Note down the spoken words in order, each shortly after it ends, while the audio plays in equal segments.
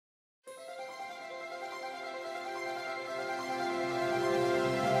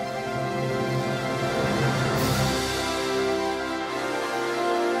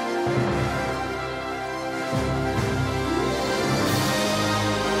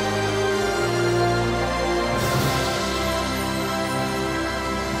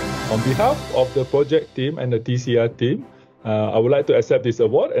On behalf of the project team and the TCR team, I would like to accept this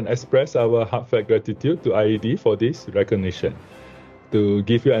award and express our heartfelt gratitude to IED for this recognition. To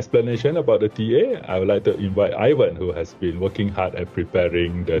give you an explanation about the TA, I would like to invite Ivan, who has been working hard at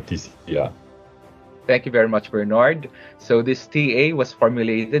preparing the TCR. Thank you very much, Bernard. So this TA was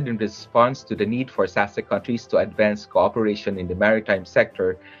formulated in response to the need for SASEC countries to advance cooperation in the maritime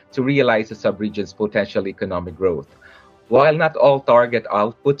sector to realize the subregion's potential economic growth. While not all target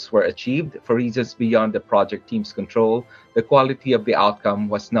outputs were achieved for reasons beyond the project team's control, the quality of the outcome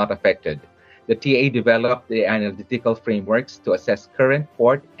was not affected. The TA developed the analytical frameworks to assess current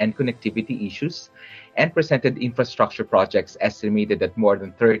port and connectivity issues and presented infrastructure projects estimated at more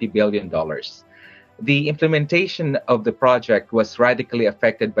than $30 billion. The implementation of the project was radically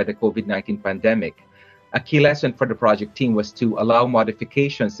affected by the COVID-19 pandemic. A key lesson for the project team was to allow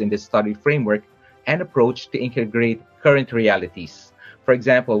modifications in the study framework and approach to integrate current realities. For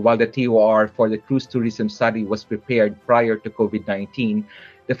example, while the TOR for the cruise tourism study was prepared prior to COVID-19,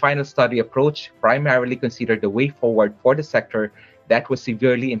 the final study approach primarily considered the way forward for the sector that was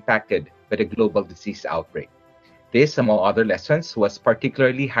severely impacted by the global disease outbreak. This, among other lessons, was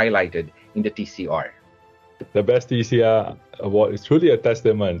particularly highlighted in the TCR. The Best TCR Award is truly a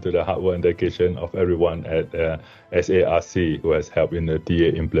testament to the hard work and dedication of everyone at SARC who has helped in the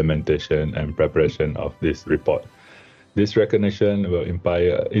TA implementation and preparation of this report. This recognition will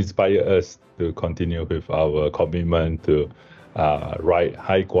inspire us to continue with our commitment to write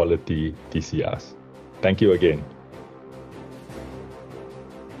high-quality TCRs. Thank you again.